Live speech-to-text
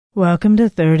Welcome to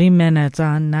 30 Minutes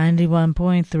on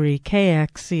 91.3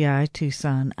 KXCI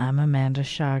Tucson. I'm Amanda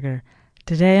Schager.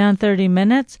 Today on 30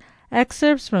 Minutes,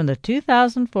 excerpts from the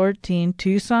 2014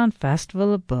 Tucson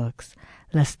Festival of Books.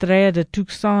 Estrella de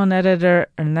Tucson editor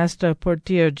Ernesto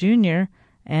Portillo Jr.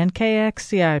 and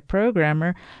KXCI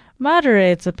programmer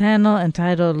moderates a panel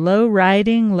entitled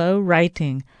Lowriding,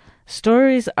 Lowriting,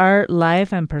 Stories, Art,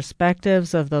 Life, and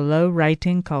Perspectives of the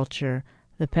Lowriting Culture.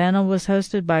 The panel was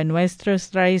hosted by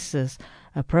Nuestras Raíces,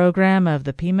 a program of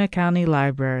the Pima County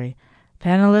Library.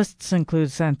 Panelists include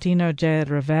Santino J.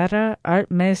 Rivera, Art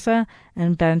Mesa,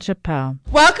 and Ben Chappelle.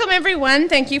 Welcome, everyone.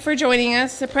 Thank you for joining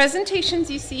us. The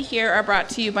presentations you see here are brought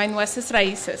to you by Nuestras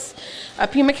Raíces, a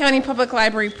Pima County Public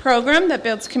Library program that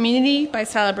builds community by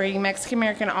celebrating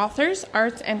Mexican-American authors,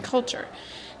 arts, and culture.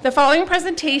 The following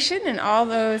presentation and all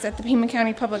those at the Pima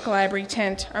County Public Library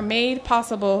tent are made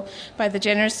possible by the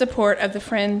generous support of the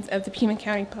Friends of the Pima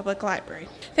County Public Library.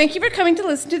 Thank you for coming to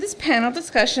listen to this panel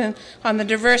discussion on the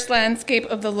diverse landscape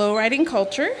of the lowriding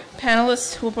culture.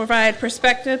 Panelists will provide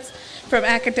perspectives from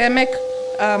academic,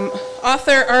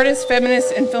 author, artist,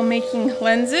 feminist, and filmmaking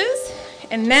lenses.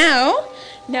 And now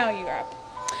you're up.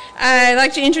 I'd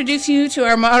like to introduce you to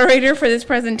our moderator for this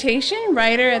presentation,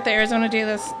 writer at the Arizona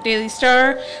Daily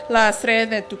Star, La Estrella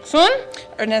de Tucson,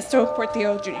 Ernesto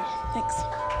Portillo Jr. Thanks.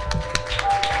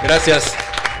 Gracias.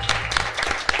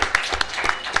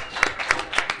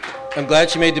 I'm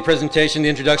glad she made the presentation, the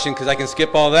introduction, because I can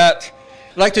skip all that.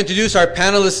 I'd like to introduce our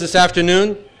panelists this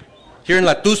afternoon. Here in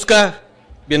La Tusca,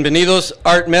 bienvenidos,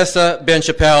 Art Mesa, Ben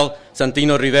Chappelle,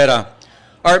 Santino Rivera.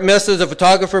 Art Mesa is a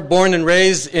photographer born and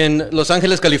raised in Los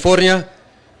Angeles, California,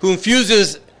 who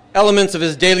infuses elements of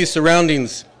his daily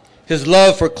surroundings, his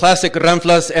love for classic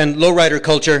ranflas and lowrider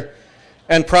culture,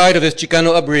 and pride of his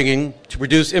Chicano upbringing to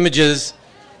produce images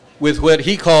with what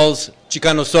he calls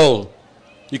Chicano soul.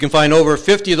 You can find over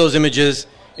 50 of those images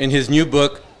in his new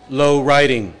book,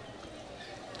 Lowriting.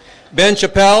 Ben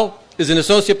Chappelle is an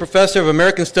associate professor of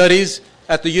American Studies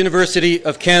at the University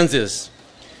of Kansas.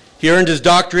 He earned his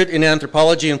doctorate in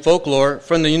anthropology and folklore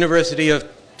from the University of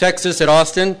Texas at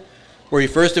Austin, where he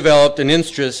first developed an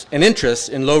interest in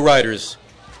lowriders.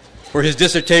 For his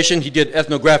dissertation, he did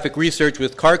ethnographic research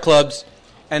with car clubs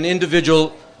and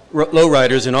individual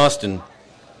lowriders in Austin.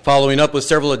 Following up with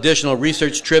several additional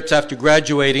research trips after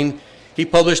graduating, he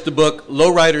published the book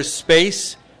Lowriders'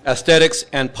 Space, Aesthetics,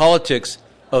 and Politics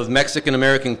of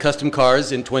Mexican-American Custom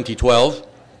Cars in 2012.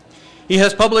 He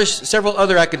has published several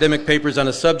other academic papers on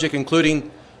the subject,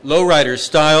 including Lowrider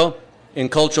Style in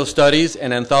Cultural Studies,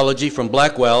 an anthology from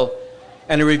Blackwell,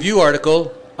 and a review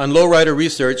article on lowrider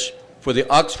research for the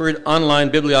Oxford Online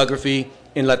Bibliography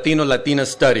in Latino-Latina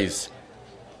Studies.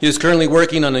 He is currently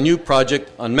working on a new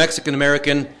project on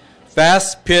Mexican-American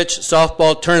fast-pitch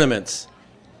softball tournaments.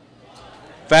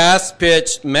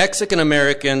 Fast-pitch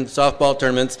Mexican-American softball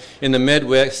tournaments in the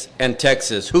Midwest and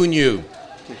Texas. Who knew?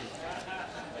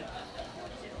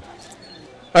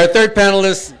 Our third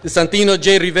panelist is Santino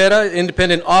J. Rivera,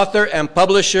 independent author and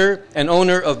publisher and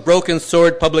owner of Broken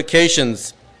Sword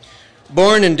Publications.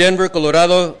 Born in Denver,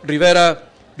 Colorado, Rivera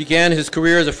began his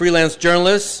career as a freelance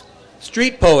journalist,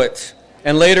 street poet,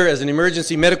 and later as an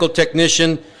emergency medical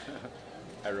technician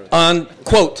on,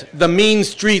 quote, the mean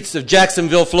streets of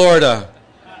Jacksonville, Florida.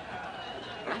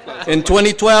 In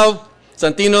 2012,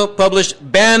 Santino published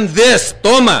Ban This,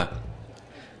 Toma,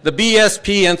 the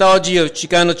BSP Anthology of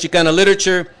Chicana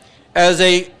Literature, as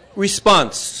a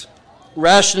response,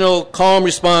 rational, calm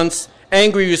response,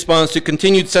 angry response to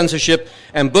continued censorship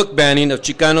and book banning of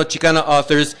Chicana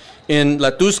authors in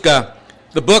La Tusca.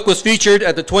 The book was featured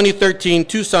at the 2013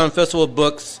 Tucson Festival of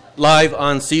Books live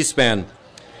on C-SPAN.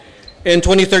 In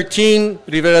 2013,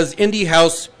 Rivera's indie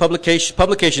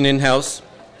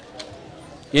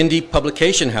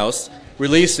publication house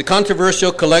released the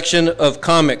controversial collection of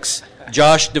comics,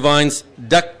 Josh Devine's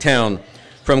Ducktown,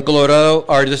 from Colorado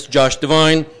artist Josh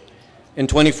Devine. In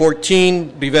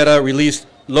 2014, Rivera released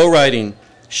Lowriding,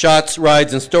 Shots,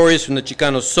 Rides, and Stories from the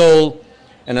Chicano Soul,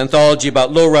 an anthology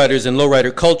about lowriders and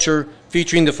lowrider culture,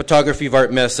 featuring the photography of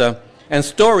Art Mesa, and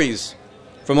stories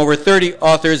from over 30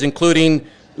 authors, including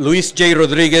Luis J.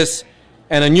 Rodriguez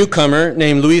and a newcomer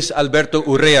named Luis Alberto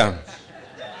Urrea.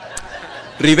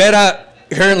 Rivera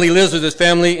currently lives with his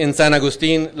family in San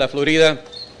Agustin, La Florida.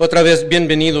 Otra vez,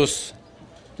 bienvenidos,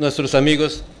 nuestros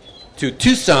amigos, to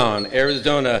Tucson,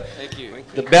 Arizona. Thank you.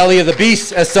 The belly of the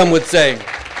beast, as some would say.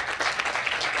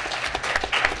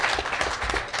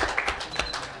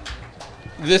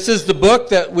 This is the book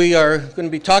that we are going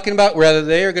to be talking about, rather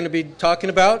they are going to be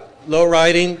talking about,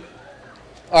 Lowriding,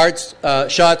 Arts,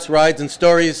 Shots, Rides, and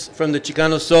Stories from the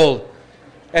Chicano Soul.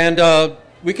 And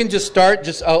We can just start,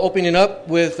 opening up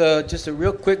with just a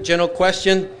real quick general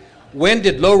question. When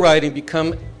did lowriding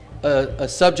become a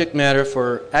subject matter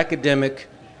for academic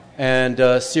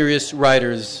and serious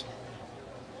writers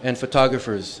and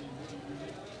photographers?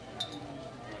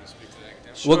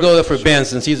 Sure, we'll go for Ben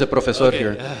since he's a professor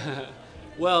here.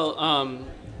 Well,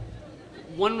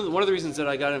 one of the reasons that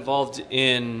I got involved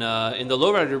in the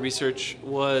lowrider research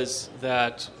was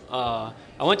that I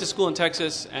went to school in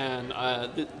Texas, and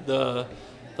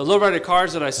the lowrider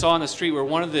cars that I saw on the street were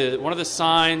one of the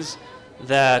signs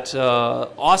that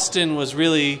Austin was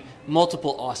really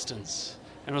multiple Austins.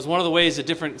 And it was one of the ways that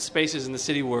different spaces in the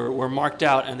city were marked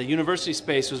out, and the university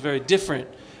space was very different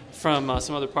from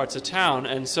some other parts of town.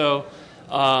 And so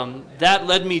that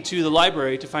led me to the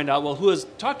library to find out, well, who has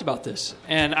talked about this?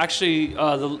 And actually,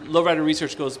 the lowrider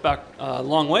research goes back a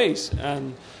long ways,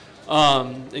 and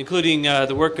including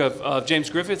the work of James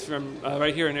Griffith from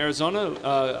right here in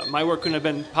Arizona. My work couldn't have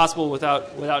been possible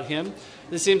without him.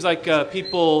 It seems like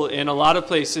people in a lot of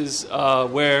places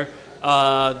where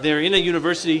they're in a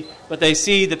university, but they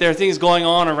see that there are things going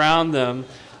on around them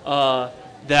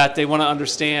that they want to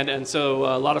understand. And so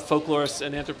a lot of folklorists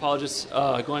and anthropologists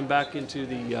going back into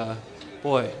the,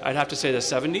 I'd have to say the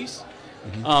 70s.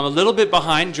 Mm-hmm. A little bit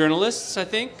behind journalists, I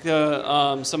think.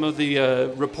 Some of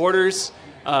the reporters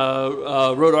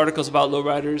wrote articles about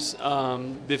lowriders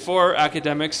before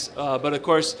academics, but of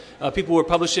course people were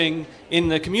publishing in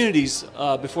the communities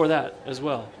before that as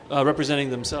well,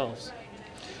 representing themselves.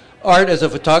 Art, as a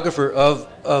photographer of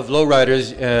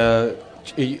lowriders,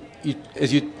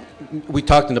 we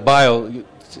talked in the bio, you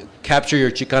capture your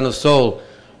Chicano soul.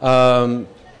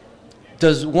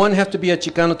 Does one have to be a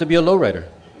Chicano to be a lowrider?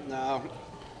 No.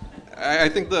 I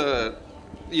think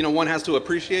one has to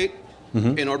appreciate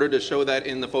in order to show that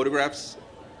in the photographs.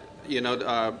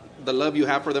 The love you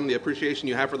have for them, the appreciation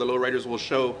you have for the lowriders will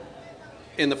show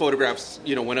in the photographs,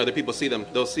 when other people see them.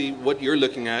 They'll see what you're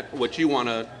looking at, what you want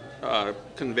to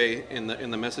convey in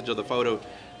the message of the photo.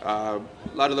 A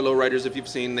lot of the lowriders, if you've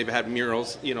seen, they've had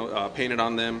murals, painted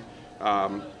on them.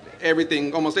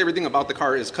 Almost everything about the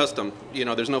car is custom.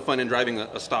 There's no fun in driving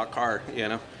a stock car.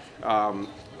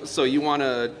 So you want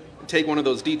to take one of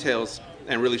those details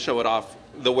and really show it off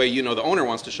the way the owner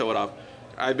wants to show it off.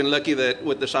 I've been lucky that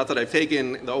with the shots that I've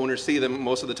taken, the owners see them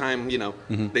most of the time.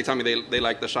 They tell me they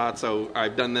like the shot, so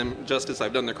I've done them justice.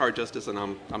 I've done their car justice, and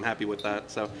I'm happy with that.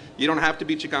 So you don't have to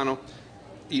be Chicano.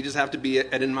 You just have to be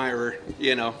an admirer,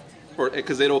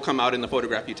 because it'll come out in the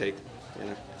photograph you take.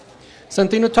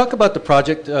 Santino, talk about the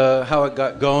project, how it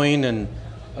got going, and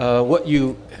what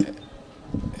you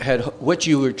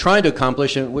were trying to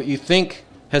accomplish, and what you think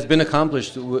has been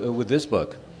accomplished with this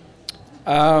book.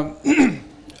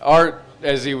 Art,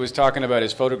 as he was talking about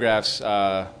his photographs,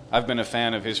 I've been a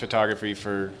fan of his photography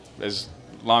for as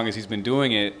long as he's been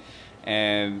doing it,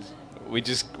 and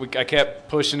I kept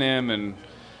pushing him and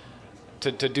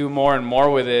to do more and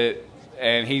more with it.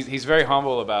 And he's very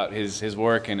humble about his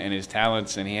work and his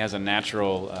talents, and he has a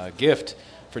natural gift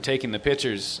for taking the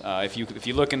pictures. If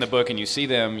you look in the book and you see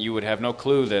them, you would have no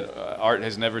clue that Art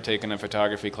has never taken a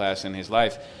photography class in his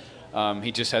life.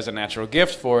 He just has a natural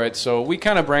gift for it. So we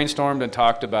kind of brainstormed and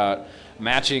talked about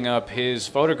matching up his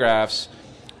photographs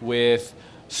with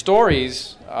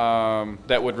stories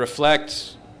that would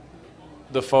reflect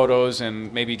the photos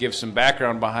and maybe give some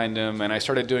background behind them. And I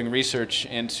started doing research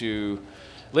into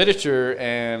literature,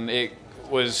 and it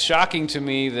was shocking to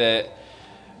me that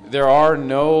there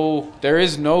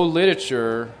is no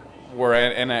literature where,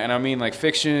 and I mean like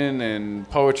fiction and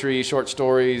poetry, short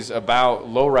stories about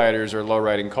lowriders or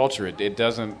lowriding culture. It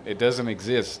doesn't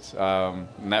exist, and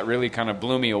that really kind of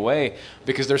blew me away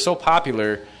because they're so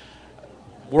popular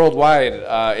worldwide.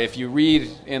 If you read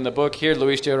in the book here,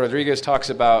 Luis J. Rodriguez talks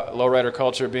about lowrider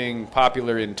culture being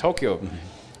popular in Tokyo. Mm-hmm.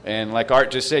 And like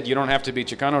Art just said, you don't have to be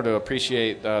Chicano to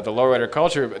appreciate the lowrider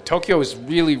culture. But Tokyo is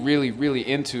really, really, really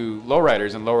into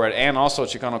lowriders and also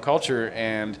Chicano culture.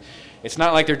 And it's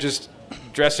not like they're just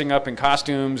dressing up in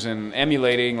costumes and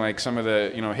emulating like some of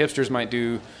the hipsters might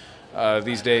do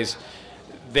these days.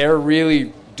 They're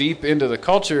really deep into the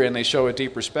culture, and they show a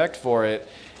deep respect for it.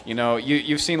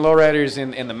 You've seen lowriders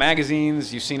in the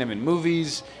magazines, you've seen them in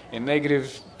movies, in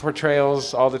negative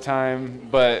portrayals all the time,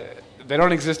 but they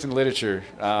don't exist in literature.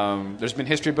 There's been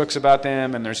history books about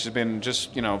them, and there's been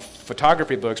just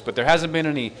photography books, but there hasn't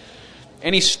been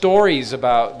any stories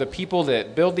about the people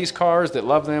that build these cars, that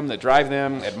love them, that drive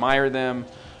them, admire them.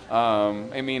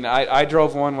 I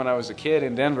drove one when I was a kid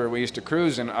in Denver. We used to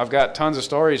cruise, and I've got tons of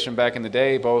stories from back in the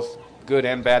day, both good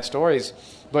and bad stories.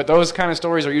 But those kind of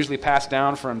stories are usually passed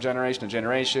down from generation to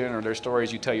generation, or they're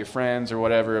stories you tell your friends or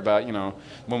whatever about,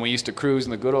 when we used to cruise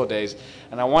in the good old days.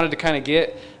 And I wanted to kind of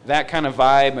get that kind of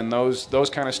vibe and those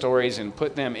kind of stories and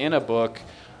put them in a book,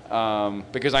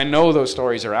 because I know those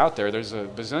stories are out there. There's a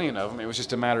bazillion of them. It was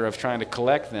just a matter of trying to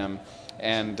collect them.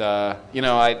 And,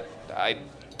 I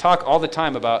talk all the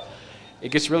time about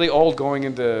it gets really old going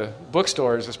into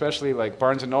bookstores, especially like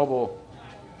Barnes & Noble,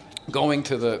 going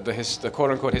to the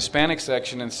quote-unquote Hispanic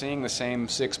section and seeing the same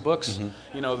 6 books,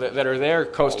 that are there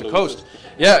coast to coast.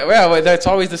 Yeah, well, that's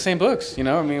always the same books,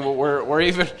 I mean, we're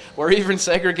even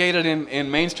segregated in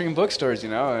mainstream bookstores,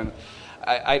 and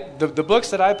the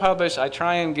books that I publish, I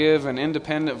try and give an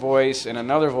independent voice and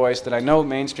another voice that I know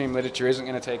mainstream literature isn't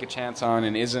going to take a chance on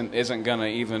and isn't going to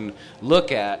even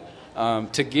look at,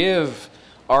 to give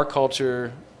our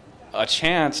culture a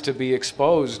chance to be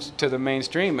exposed to the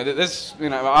mainstream. This,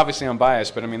 obviously I'm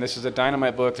biased, but I mean, this is a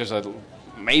dynamite book. There's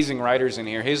amazing writers in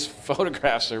here. His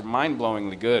photographs are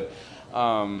mind-blowingly good,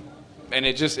 and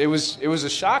it was a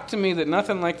shock to me that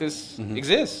nothing like this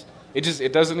exists.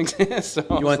 It doesn't exist. So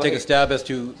you want to take a stab as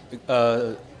to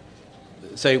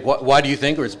say why do you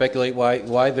think, or speculate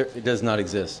why it does not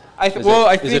exist?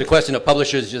 Is it a question of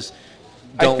publishers just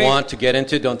don't want to get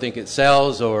into, don't think it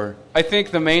sells, or? I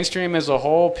think the mainstream as a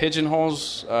whole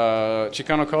pigeonholes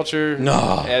Chicano culture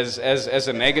as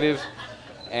a negative,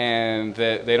 and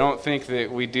that they don't think that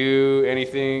we do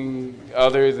anything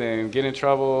other than get in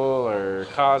trouble or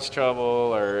cause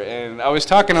trouble. And I was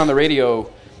talking on the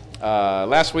radio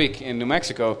last week in New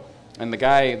Mexico, and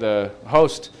the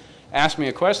host, asked me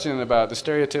a question about the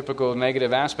stereotypical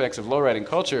negative aspects of lowriding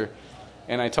culture,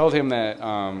 and I told him that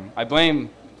I blame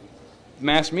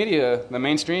mass media, the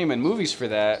mainstream, and movies for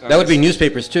that. That would be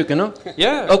newspapers too, no?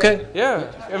 Yeah. Okay.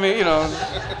 Yeah. I mean,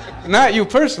 not you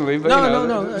personally, but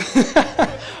no.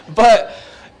 But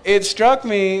it struck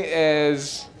me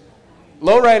as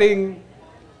lowriding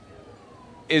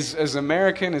is as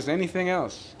American as anything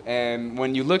else. And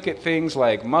when you look at things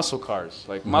like muscle cars,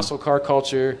 like muscle car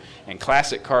culture and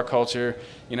classic car culture,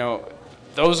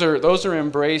 those are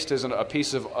embraced as a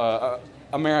piece of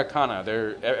Americana.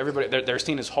 They're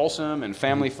seen as wholesome and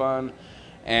family fun,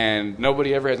 and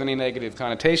nobody ever has any negative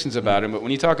connotations about them. But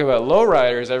when you talk about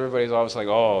lowriders, everybody's always like,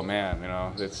 "Oh man,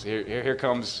 it's here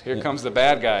comes the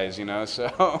bad guys,"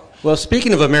 So well,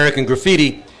 speaking of American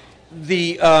graffiti,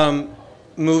 the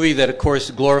movie that of course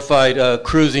glorified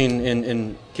cruising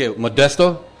in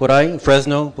Modesto, por ahí,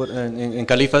 Fresno, in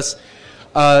Califas.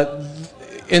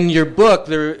 In your book,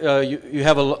 there you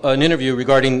have an interview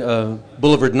regarding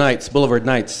Boulevard Nights,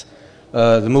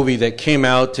 the movie that came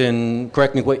out in,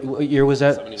 correct me, what year was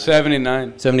that?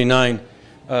 79. 79.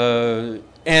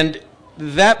 And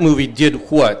that movie did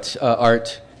what,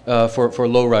 Art, for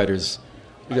lowriders?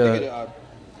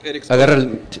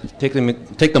 Take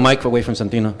the mic away from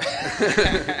Santino.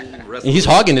 He's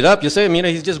hogging it up, you say?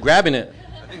 He's just grabbing it.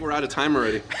 I think we're out of time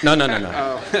already. No.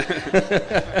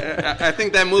 I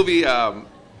think that movie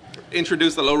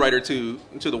introduced the lowrider to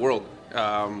the world.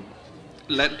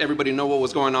 Let everybody know what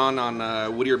was going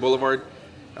on Whittier Boulevard.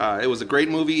 It was a great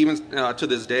movie, even to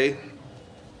this day.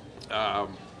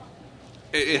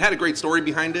 It had a great story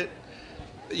behind it.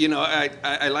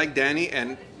 I like Danny,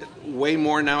 and way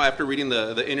more now after reading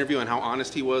the interview and how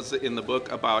honest he was in the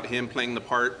book about him playing the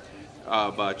part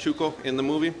of Chuco in the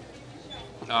movie.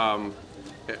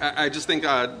 I just think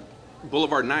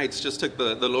Boulevard Nights just took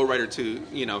the lowrider to,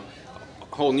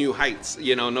 whole new heights,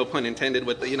 no pun intended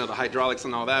with the hydraulics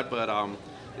and all that, but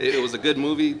it was a good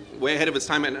movie, way ahead of its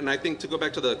time. And I think, to go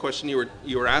back to the question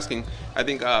you were asking, I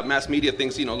think mass media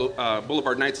thinks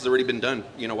Boulevard Nights has already been done.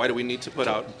 Why do we need to put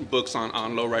out books on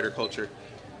lowrider culture?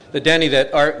 The Danny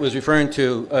that Art was referring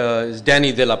to is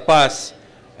Danny de la Paz,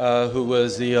 who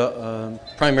was the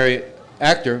primary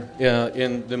actor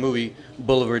in the movie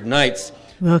Boulevard Nights.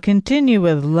 We'll continue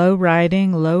with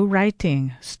Lowriding,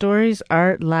 Lowriting, stories,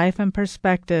 art, life, and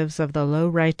perspectives of the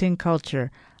lowriting culture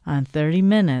on 30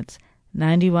 Minutes,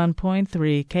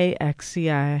 91.3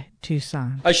 KXCI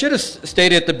Tucson. I should have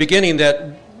stated at the beginning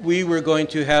that we were going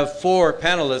to have 4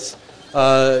 panelists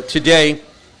today.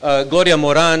 Gloria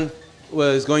Moran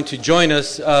was going to join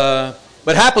us,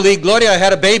 but happily Gloria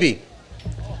had a baby,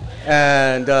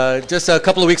 and just a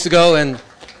couple of weeks ago, and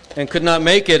could not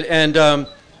make it. And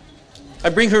I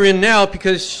bring her in now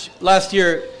because last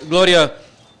year Gloria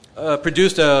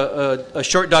produced a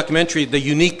short documentary, The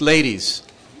Unique Ladies,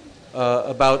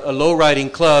 about a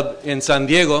lowriding club in San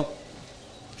Diego.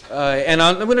 And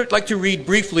I'm going to like to read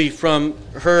briefly from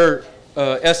her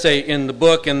essay in the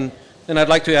book, and then I'd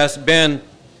like to ask Ben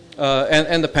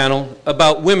and the panel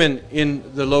about women in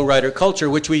the lowrider culture,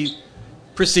 which we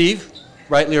perceive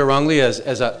rightly or wrongly,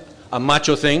 as a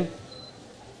macho thing.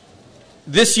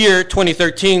 This year,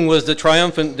 2013, was the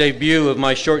triumphant debut of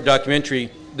my short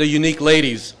documentary, The Unique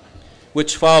Ladies,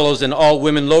 which follows an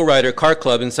all-women lowrider car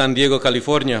club in San Diego,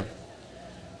 California.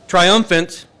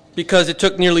 Triumphant because it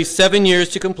took nearly 7 years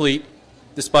to complete,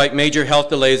 despite major health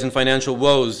delays and financial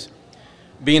woes.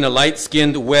 Being a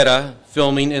light-skinned güera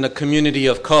filming in a community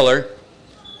of color,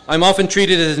 I'm often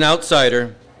treated as an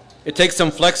outsider. It takes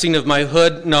some flexing of my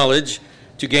hood knowledge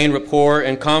to gain rapport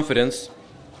and confidence,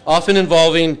 often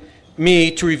involving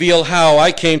me to reveal how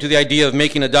I came to the idea of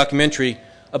making a documentary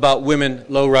about women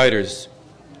lowriders.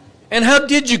 And how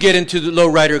did you get into the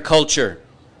lowrider culture?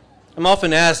 I'm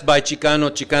often asked by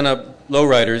Chicana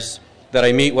lowriders that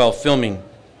I meet while filming.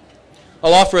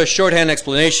 I'll offer a shorthand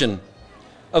explanation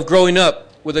of growing up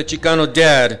with a Chicano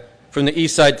dad from the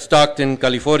east side Stockton,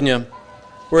 California,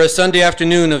 where a Sunday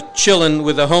afternoon of chillin'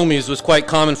 with the homies was quite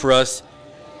common for us,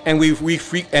 and we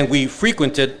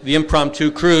frequented the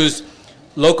Impromptu Cruise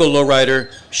local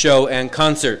lowrider show and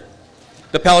concert.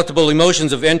 The palatable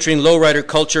emotions of entering lowrider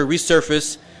culture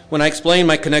resurface when I explain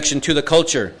my connection to the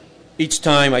culture. Each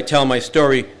time I tell my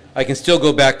story, I can still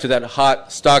go back to that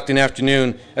hot Stockton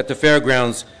afternoon at the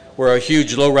fairgrounds where a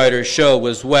huge lowrider show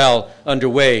was well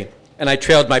underway, and I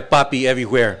trailed my papi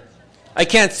everywhere. "I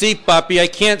can't see, papi, I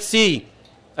can't see,"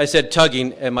 I said,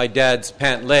 tugging at my dad's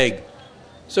pant leg.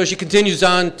 So she continues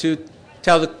on to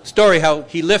tell the story how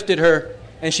he lifted her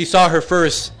and she saw her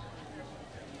first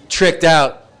tricked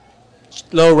out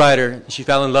lowrider. She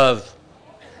fell in love.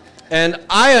 And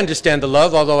I understand the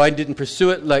love, although I didn't pursue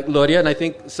it like Gloria, and I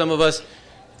think some of us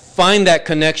find that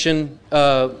connection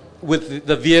with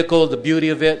the vehicle, the beauty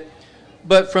of it.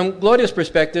 But from Gloria's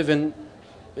perspective, and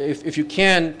if you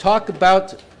can, talk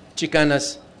about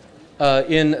Chicanas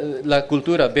in La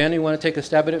Cultura. Ben, you want to take a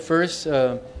stab at it first?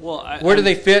 Where do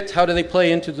they fit? How do they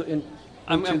play into the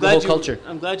whole culture?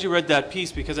 I'm glad you read that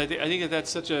piece, because I think that's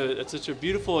such a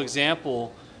beautiful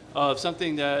example of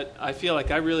something that I feel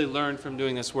like I really learned from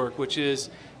doing this work, which is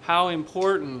how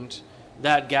important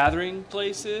that gathering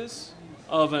place is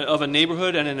of a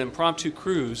neighborhood and an impromptu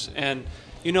cruise. And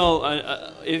you know,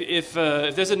 if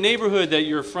there's a neighborhood that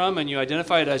you're from and you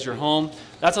identify it as your home,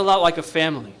 that's a lot like a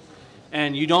family.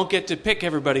 And you don't get to pick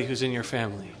everybody who's in your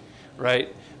family,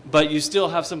 right? But you still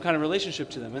have some kind of relationship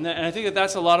to them. And I think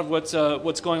that's a lot of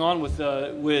what's going on with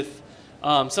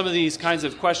some of these kinds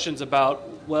of questions about,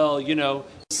 well, you know,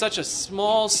 such a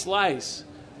small slice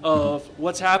of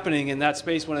what's happening in that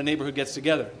space when a neighborhood gets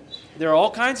together. There are all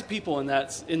kinds of people in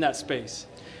that space.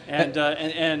 And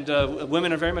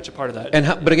women are very much a part of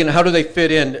that. But again, how do they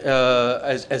fit in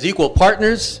as equal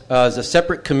partners, as a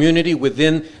separate community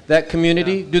within that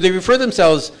community? Yeah. Do they refer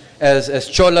themselves as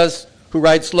cholas who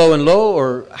ride slow and low,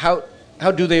 or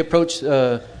how do they approach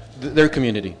their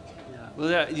community? Yeah.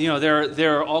 Well, you know,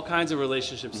 there are all kinds of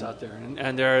relationships out there,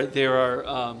 and there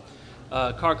are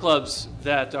car clubs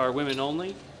that are women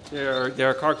only. There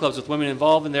are car clubs with women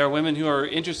involved, and there are women who are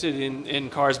interested in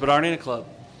cars but aren't in a club.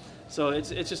 So it's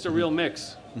just a real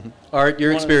mix. Mm-hmm. Art,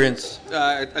 your experience?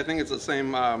 I think it's the same.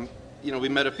 You know, we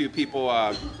met a few people.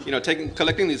 You know,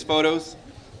 collecting these photos.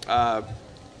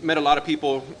 Met a lot of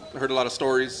people. Heard a lot of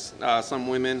stories. Some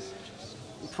women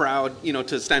proud, you know,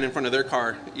 to stand in front of their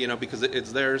car. You know, because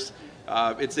it's theirs.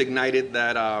 It's ignited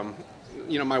that.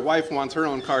 You know, my wife wants her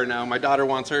own car now. My daughter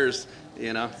wants hers.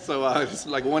 You know, so it's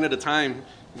like one at a time.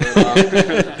 But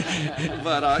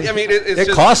I mean, it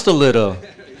just costs a little.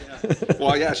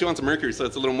 Well, yeah, she wants a Mercury, so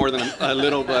it's a little more than a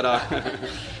little, but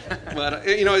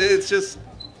you know, it's just,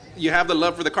 you have the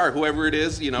love for the car, whoever it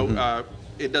is, you know,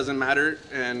 it doesn't matter.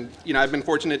 And, you know, I've been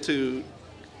fortunate to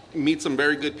meet some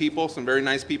very good people, some very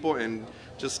nice people, and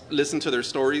just listen to their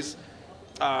stories.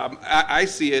 I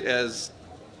see it as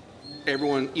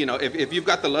everyone, you know, if you've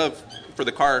got the love for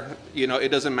the car, you know, it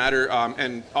doesn't matter.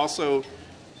 And also,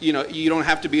 you know, you don't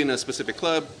have to be in a specific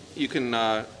club. You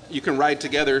can ride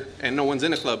together, and no one's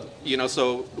in a club. You know,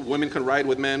 so women can ride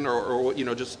with men, or you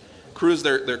know, just cruise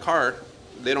their car.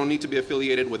 They don't need to be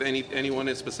affiliated with anyone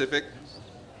in specific.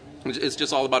 It's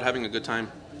just all about having a good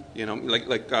time. You know,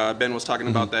 like Ben was talking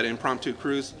about that impromptu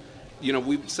cruise. You know,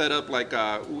 we set up like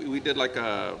we did like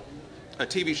a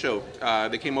TV show.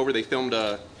 They came over, they filmed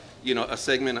a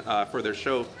segment for their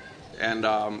show, and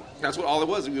that's what all it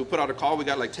was. We put out a call. We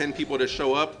got like 10 people to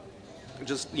show up.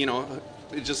 Just, you know,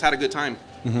 it just had a good time,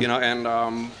 you know,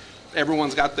 and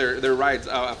everyone's got their rides.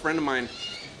 A friend of mine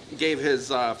gave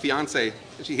his fiance,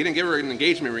 he didn't give her an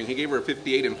engagement ring, he gave her a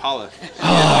 58 Impala.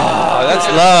 Oh, that's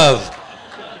love.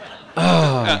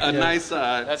 A nice,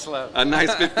 that's love. A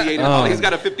nice 58 Impala. He's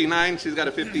got a 59, she's got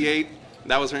a 58.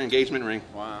 That was her engagement ring.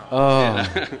 Wow. Oh.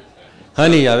 Yeah.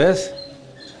 Honey, ¿ya ves?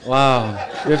 Wow,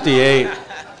 58.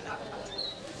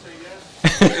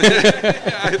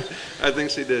 I think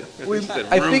she did.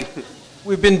 I think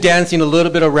we've been dancing a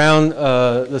little bit around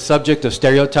the subject of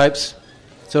stereotypes.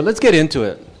 So let's get into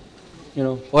it.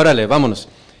 Órale, vámonos.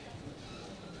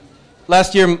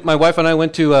 Last year, my wife and I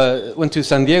went to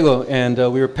San Diego, and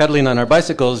we were pedaling on our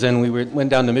bicycles, and we went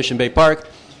down to Mission Bay Park,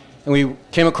 and we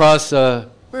came across a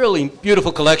really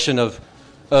beautiful collection of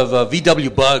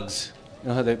VW bugs.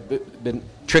 How they've been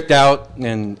tricked out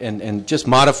and just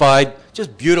modified,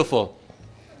 just beautiful.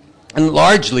 And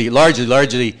largely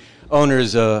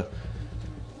owners, lack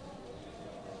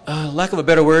of a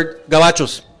better word,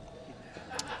 gabachos.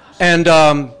 And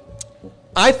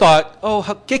I thought, oh,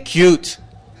 qué cute.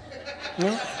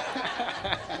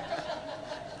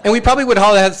 And we probably would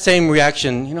all have the same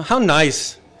reaction, how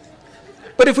nice.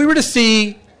 But if we were to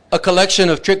see a collection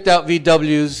of tricked out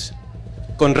VWs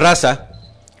con raza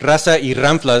y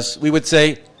ranflas, we would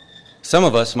say, some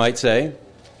of us might say,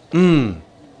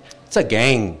 it's a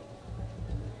gang.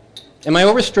 Am I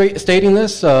overstating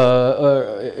this?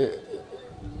 No,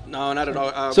 not at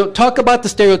all. So talk about the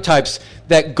stereotypes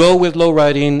that go with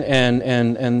lowriding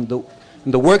and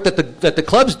the work that the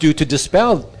clubs do to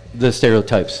dispel the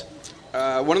stereotypes.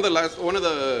 One of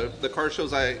the car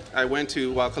shows I went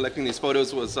to while collecting these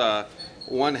photos was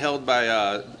one held by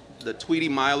the Tweedy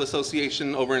Mile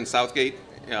Association over in Southgate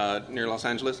near Los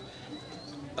Angeles.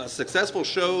 A successful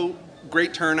show,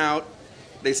 great turnout.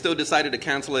 They still decided to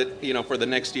cancel it, for the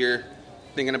next year,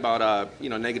 thinking about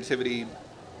negativity,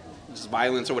 just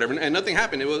violence or whatever, and nothing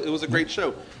happened. It was a great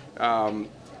show. A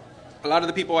lot of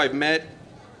the people I've met,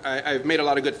 I've made a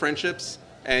lot of good friendships,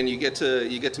 and you get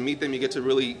to meet them, you get to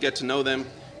really get to know them.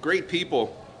 Great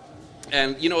people,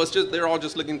 and it's just they're all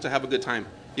just looking to have a good time.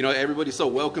 Everybody's so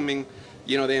welcoming.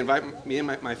 They invite me and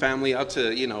my family out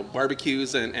to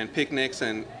barbecues and picnics,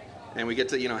 and we get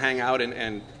to hang out,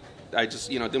 and I just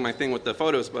do my thing with the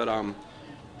photos, but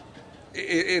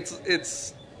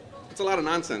it's a lot of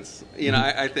nonsense.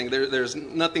 I think there's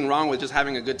nothing wrong with just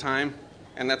having a good time,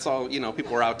 and that's all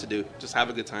people are out to do, just have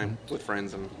a good time with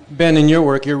friends. And Ben, in your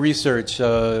work, your research,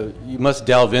 you must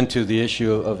delve into the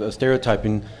issue of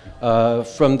stereotyping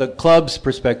from the club's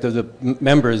perspective. The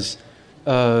members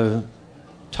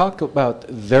talk about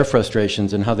their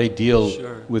frustrations and how they deal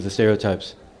with the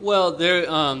stereotypes. Well,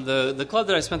 the club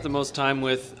that I spent the most time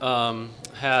with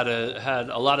had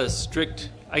a lot of strict,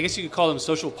 I guess you could call them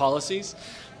social policies.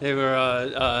 They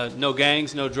were no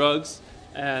gangs, no drugs,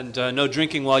 and no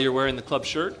drinking while you're wearing the club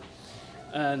shirt.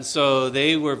 And so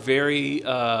they were very...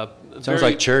 Sounds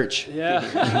like church. Yeah.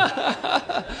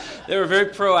 They were very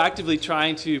proactively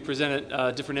trying to present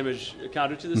a different image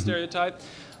counter to the stereotype.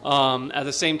 At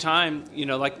the same time,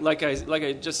 like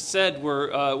I just said,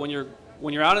 when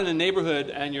you're out in the neighborhood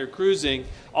and you're cruising,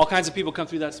 all kinds of people come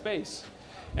through that space.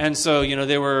 And so,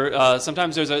 there were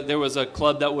sometimes there was a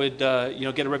club that would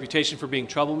get a reputation for being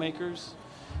troublemakers,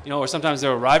 or sometimes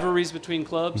there were rivalries between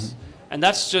clubs, and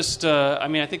that's just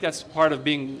I think that's part of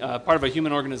being part of a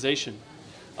human organization.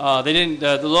 They didn't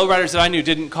the lowriders that I knew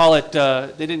didn't call it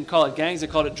gangs, they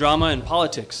called it drama and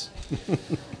politics.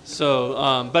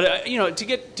 So, but to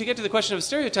get to the question of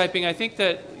stereotyping, I think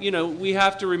that we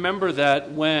have to remember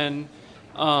that when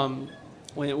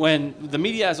the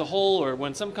media as a whole, or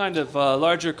when some kind of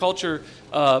larger culture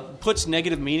puts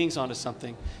negative meanings onto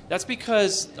something, that's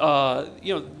because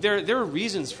there are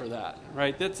reasons for that,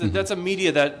 right? That's a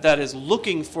media that is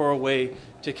looking for a way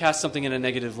to cast something in a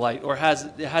negative light, or has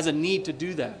a need to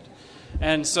do that.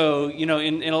 And so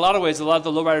in a lot of ways, a lot of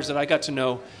the lowriders that I got to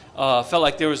know felt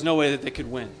like there was no way that they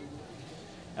could win.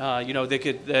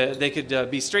 They could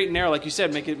be straight and narrow, like you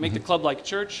said, make the club like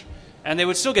church, and they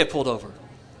would still get pulled over.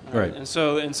 Right. And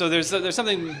so there's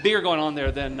something bigger going on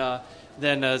there than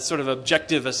a sort of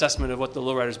objective assessment of what the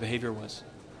lowriders' behavior was.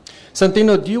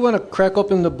 Santino, do you want to crack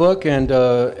open the book and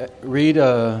read?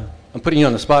 I'm putting you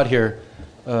on the spot here.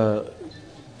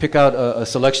 Pick out a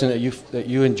selection that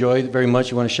you enjoyed very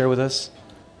much. You want to share with us?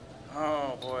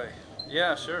 Oh boy,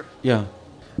 yeah, sure. Yeah.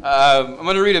 I'm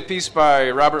going to read a piece by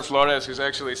Robert Flores, who's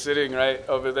actually sitting right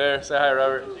over there. Say hi,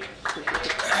 Robert.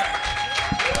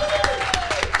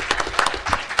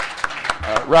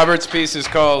 Robert's piece is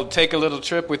called Take a Little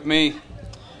Trip with Me.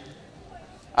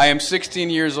 I am 16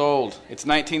 years old. It's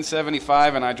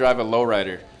 1975 and I drive a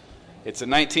lowrider. It's a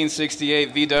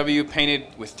 1968 VW painted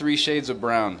with 3 shades of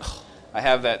brown. I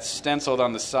have that stenciled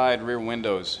on the side rear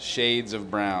windows, shades of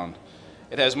brown.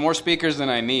 It has more speakers than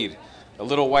I need, a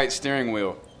little white steering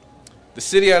wheel. The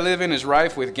city I live in is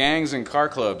rife with gangs and car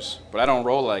clubs, but I don't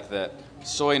roll like that.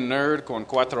 Soy nerd con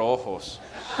cuatro ojos.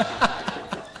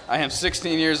 I am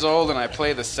 16 years old and I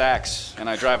play the sax and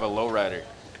I drive a lowrider.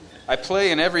 I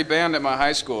play in every band at my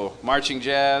high school, marching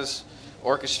jazz,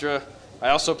 orchestra. I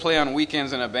also play on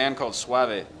weekends in a band called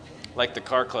Suave, like the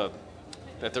car club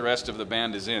that the rest of the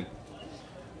band is in.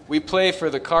 We play for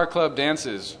the car club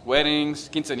dances, weddings,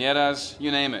 quinceañeras,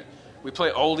 you name it. We play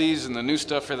oldies and the new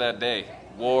stuff for that day.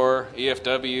 War,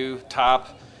 EFW,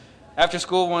 Top. After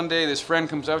school one day, this friend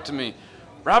comes up to me.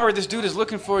 Robert, this dude is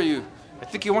looking for you. I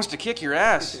think he wants to kick your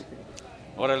ass.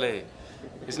 Orale.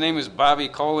 His name is Bobby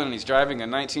Colin, and he's driving a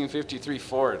 1953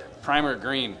 Ford, primer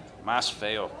green, mas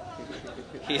feo.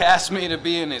 He asked me to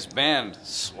be in his band,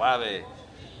 Suave.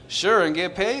 Sure, and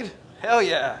get paid? Hell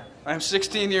yeah. I'm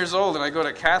 16 years old, and I go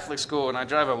to Catholic school, and I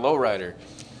drive a lowrider.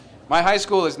 My high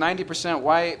school is 90%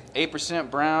 white,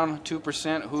 8% brown,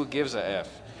 2% who gives a F.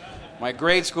 My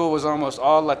grade school was almost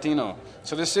all Latino,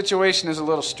 so this situation is a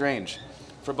little strange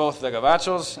for both the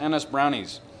gabachos and us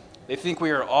brownies. They think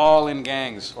we are all in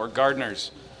gangs or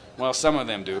gardeners. Well, some of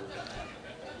them do.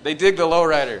 They dig the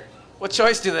lowrider. What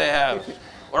choice do they have?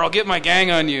 Or I'll get my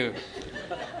gang on you.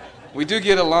 We do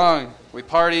get along. We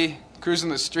party, cruising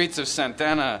the streets of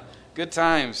Santana. Good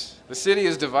times. The city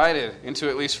is divided into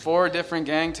at least 4 different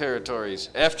gang territories.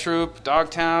 F Troop,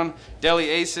 Dogtown, Deli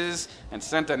Aces, and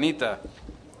Santa Anita.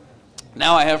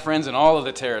 Now I have friends in all of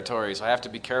the territories, so I have to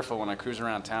be careful when I cruise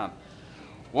around town.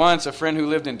 Once, a friend who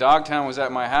lived in Dogtown was at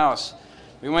my house.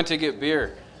 We went to get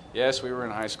beer. Yes, we were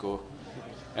in high school.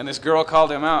 And this girl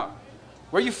called him out.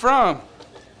 Where you from?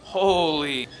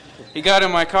 Holy. He got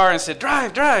in my car and said,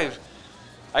 drive, drive.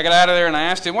 I got out of there and I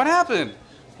asked him, what happened?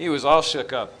 He was all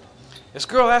shook up. This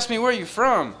girl asked me, where you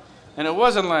from? And it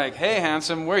wasn't like, hey,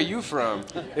 handsome, where you from?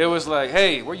 It was like,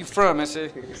 hey, where you from? I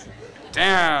said,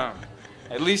 damn.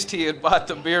 At least he had bought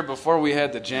the beer before we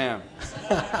had the jam.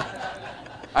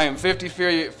 I am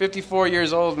 54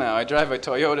 years old now. I drive a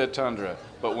Toyota Tundra.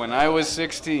 But when I was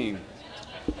 16...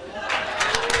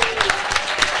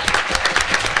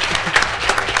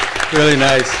 Really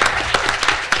nice.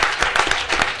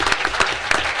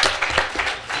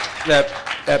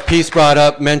 That piece brought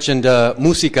up, mentioned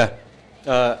música.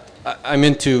 I'm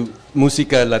into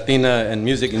música latina and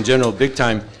music in general big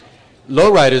time.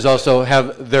 Lowriders also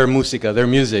have their música, their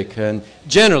music. And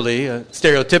generally,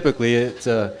 stereotypically, it's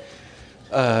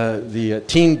the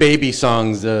teen baby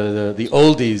songs, the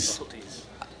oldies.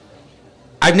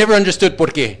 I've never understood por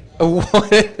qué.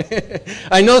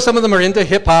 I know some of them are into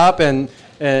hip hop and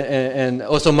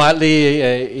Oso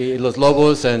Motley, Los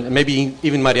Lobos, and maybe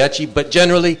even mariachi, but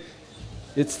generally,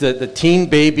 it's the teen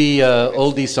baby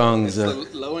oldie songs.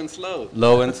 It's low and slow.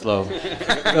 Low and slow.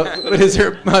 Is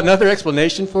there another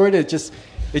explanation for it? It just.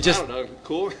 I don't know.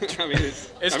 Cool. I mean,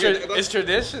 it's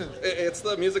tradition. It's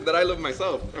the music that I love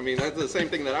myself. I mean, that's the same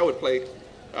thing that I would play.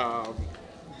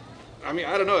 I mean,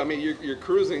 I don't know. I mean, you're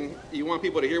cruising. You want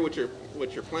people to hear what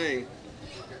you're playing.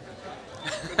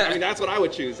 I mean, that's what I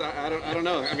would choose. I don't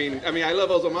know. I mean, I love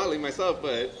Oso Motley myself,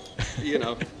 but you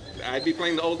know, I'd be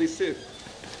playing the oldies too.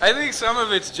 I think some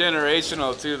of it's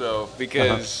generational too, though,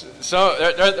 because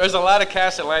there's a lot of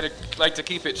cats that like to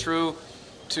keep it true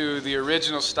to the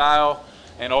original style.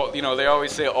 And you know, they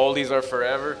always say oldies are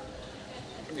forever.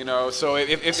 You know, so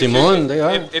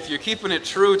if you're keeping it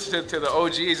true to the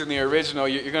OGs and the original,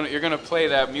 you're gonna play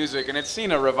that music, and it's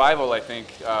seen a revival, I think,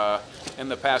 in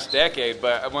the past decade.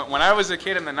 But when I was a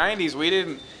kid in the '90s, we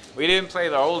didn't play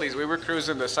the oldies. We were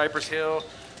cruising to Cypress Hill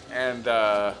and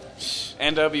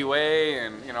NWA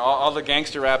and you know all the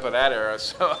gangster rap of that era.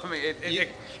 So I mean,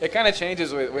 it kind of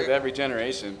changes with every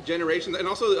generation. And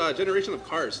also generation of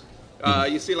cars.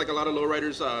 You see like a lot of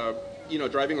lowriders, you know,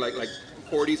 driving like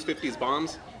 40s, 50s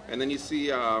bombs, and then you see,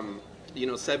 you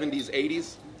know, 70s,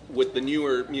 80s with the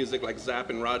newer music like Zapp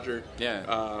and Roger.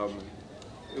 Yeah.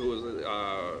 It was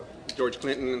George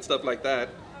Clinton and stuff like that.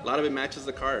 A lot of it matches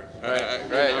the car.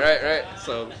 Right.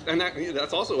 So, and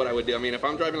that's also what I would do. I mean, if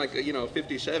I'm driving like you know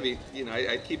 50 Chevy, you know,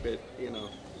 I'd keep it, you know,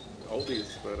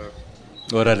 oldies, but.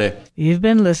 You've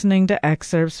been listening to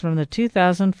excerpts from the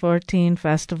 2014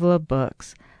 Festival of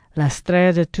Books. La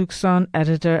Estrella de Tucson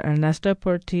editor Ernesto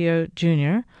Portillo,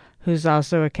 Jr., who's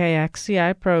also a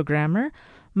KXCI programmer,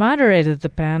 moderated the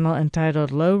panel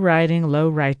entitled Lowriding,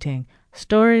 Lowriting,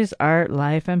 Stories, Art,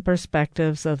 Life, and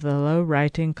Perspectives of the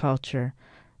Lowriting Culture.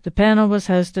 The panel was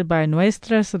hosted by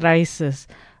Nuestras Raíces,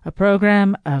 a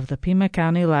program of the Pima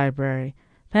County Library.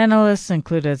 Panelists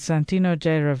included Santino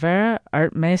J. Rivera,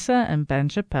 Art Mesa, and Ben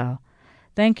Chappelle.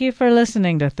 Thank you for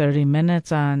listening to 30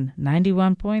 Minutes on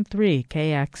 91.3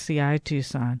 KXCI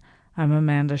Tucson. I'm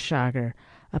Amanda Schager.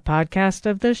 A podcast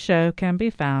of this show can be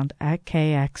found at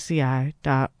kxci.org.